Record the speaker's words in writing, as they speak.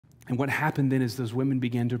And what happened then is those women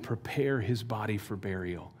began to prepare his body for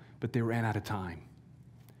burial, but they ran out of time.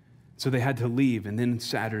 So they had to leave, and then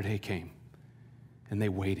Saturday came, and they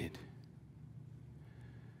waited.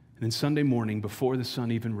 And then Sunday morning, before the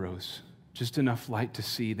sun even rose, just enough light to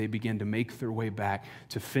see, they began to make their way back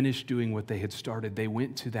to finish doing what they had started. They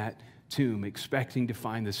went to that tomb expecting to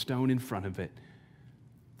find the stone in front of it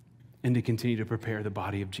and to continue to prepare the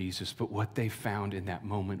body of Jesus. But what they found in that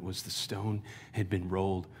moment was the stone had been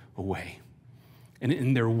rolled away. And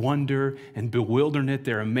in their wonder and bewilderment,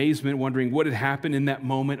 their amazement, wondering what had happened in that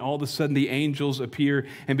moment, all of a sudden the angels appear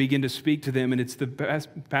and begin to speak to them. And it's the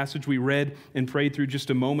passage we read and prayed through just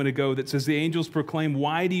a moment ago that says, the angels proclaim,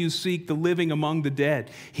 "Why do you seek the living among the dead?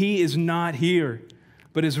 He is not here,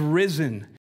 but is risen.